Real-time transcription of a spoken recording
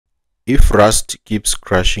If Rust keeps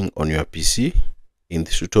crashing on your PC, in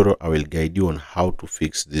this tutorial I will guide you on how to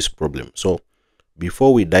fix this problem. So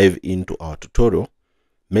before we dive into our tutorial,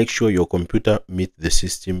 make sure your computer meets the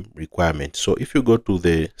system requirement. So if you go to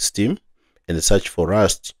the Steam and search for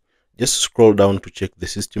Rust, just scroll down to check the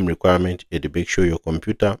system requirement and make sure your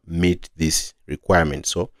computer meets this requirement.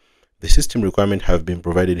 So the system requirement have been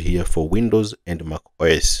provided here for Windows and Mac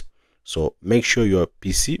OS. So make sure your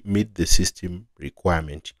PC meets the system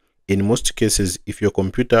requirement. In most cases, if your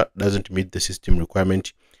computer doesn't meet the system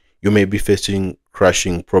requirement, you may be facing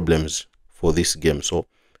crashing problems for this game. So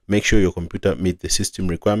make sure your computer meets the system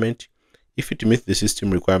requirement. If it meets the system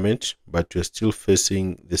requirement, but you're still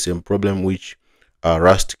facing the same problem, which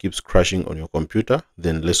Rust keeps crashing on your computer,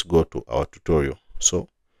 then let's go to our tutorial. So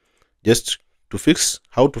just to fix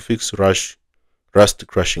how to fix Rust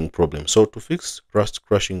crashing problem. So to fix Rust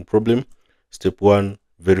crashing problem, step 1,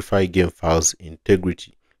 verify game files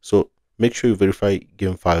integrity. So make sure you verify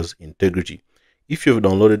game files integrity. If you've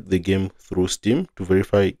downloaded the game through Steam, to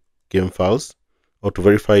verify game files or to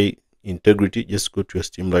verify integrity, just go to your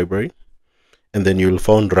Steam library and then you will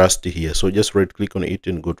find Rust here. So just right click on it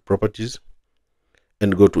and go to properties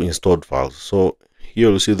and go to installed files. So here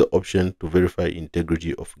you'll see the option to verify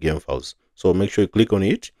integrity of game files. So make sure you click on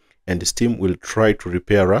it and Steam will try to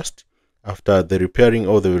repair Rust. After the repairing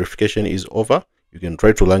or the verification is over, you can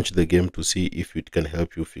try to launch the game to see if it can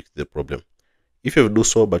help you fix the problem. If you do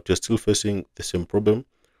so, but you're still facing the same problem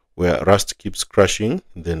where Rust keeps crashing,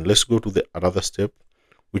 then let's go to the another step,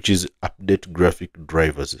 which is update graphic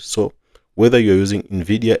drivers. So whether you're using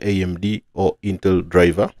NVIDIA, AMD or Intel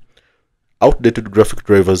driver, outdated graphic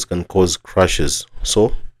drivers can cause crashes.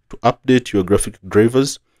 So to update your graphic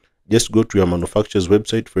drivers, just go to your manufacturer's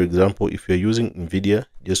website. For example, if you're using NVIDIA,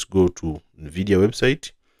 just go to NVIDIA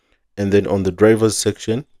website, and then on the drivers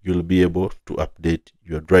section, you'll be able to update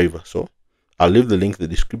your driver. So I'll leave the link in the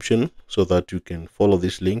description so that you can follow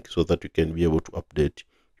this link so that you can be able to update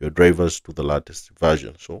your drivers to the latest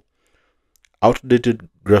version. So outdated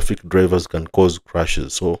graphic drivers can cause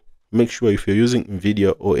crashes. So make sure if you're using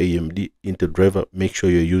NVIDIA or AMD Intel driver, make sure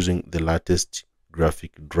you're using the latest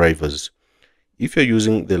graphic drivers. If you're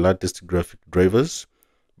using the latest graphic drivers,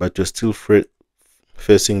 but you're still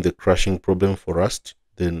facing the crashing problem for Rust,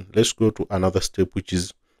 then let's go to another step, which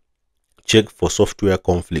is check for software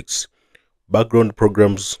conflicts. Background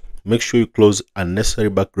programs, make sure you close unnecessary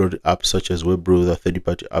background apps such as web browser,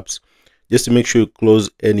 third-party apps. Just to make sure you close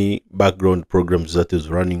any background programs that is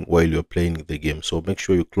running while you're playing the game. So make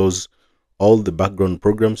sure you close all the background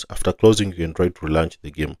programs. After closing, you can try to relaunch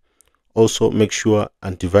the game. Also, make sure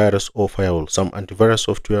antivirus or firewall. Some antivirus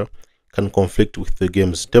software can conflict with the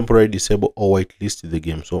games. Temporarily disable or whitelist the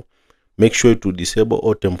game. So make sure to disable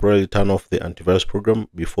or temporarily turn off the antivirus program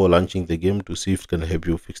before launching the game to see if it can help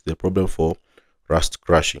you fix the problem for Rust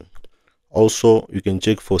crashing. Also, you can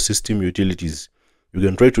check for system utilities. You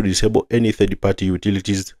can try to disable any third-party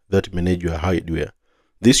utilities that manage your hardware.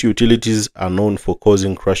 These utilities are known for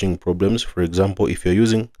causing crashing problems. For example, if you're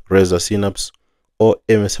using Razor Synapse or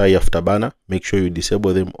MSI Afterburner, make sure you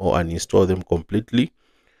disable them or uninstall them completely.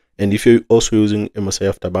 And if you're also using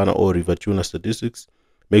MSI Afterburner or RiverTuner Statistics,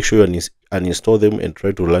 make sure you uninstall them and try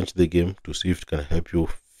to launch the game to see if it can help you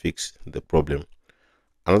fix the problem.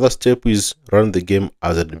 Another step is run the game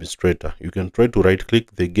as an administrator. You can try to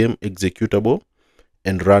right-click the game executable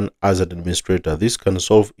and run as an administrator. This can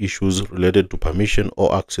solve issues related to permission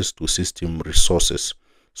or access to system resources.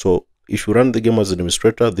 So if you run the game as an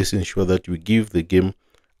administrator, this ensures that you give the game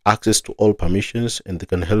access to all permissions and they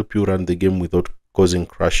can help you run the game without causing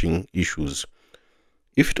crashing issues.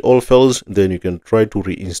 If it all fails, then you can try to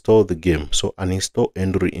reinstall the game. So uninstall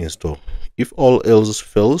and reinstall. If all else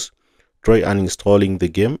fails, try uninstalling the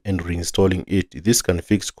game and reinstalling it. This can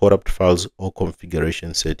fix corrupt files or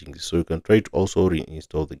configuration settings. So you can try to also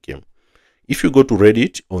reinstall the game. If you go to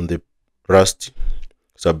Reddit on the Rust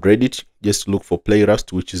subreddit, just look for Play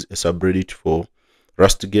Rust, which is a subreddit for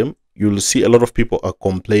Rust game. You'll see a lot of people are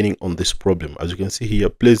complaining on this problem. As you can see here,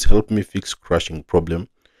 please help me fix crashing problem.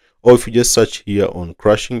 Or if you just search here on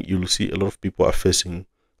crashing, you'll see a lot of people are facing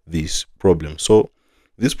this problem. So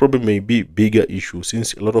this problem may be bigger issue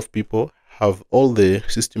since a lot of people have all the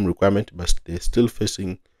system requirement, but they're still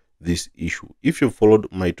facing this issue. If you followed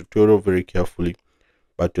my tutorial very carefully,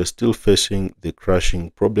 but you're still facing the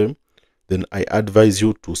crashing problem, then I advise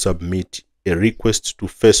you to submit a request to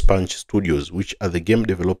Face Punch Studios, which are the game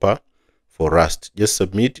developer for Rust. Just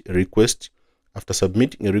submit a request. After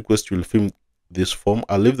submitting a request, you'll fill this form.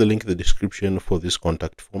 I'll leave the link in the description for this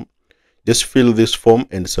contact form. Just fill this form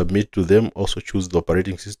and submit to them. Also choose the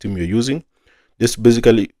operating system you're using. Just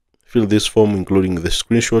basically fill this form including the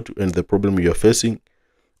screenshot and the problem you are facing,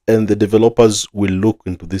 and the developers will look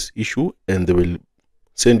into this issue and they will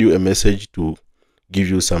send you a message to give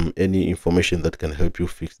you any information that can help you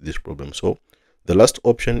fix this problem. So the last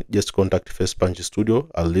option, just contact First Punch Studio.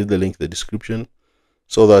 I'll leave the link in the description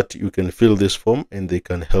so that you can fill this form and they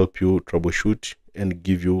can help you troubleshoot and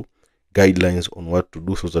give you guidelines on what to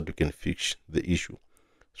do so that you can fix the issue.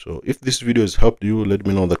 So if this video has helped you, let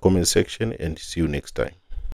me know in the comment section, and see you next time.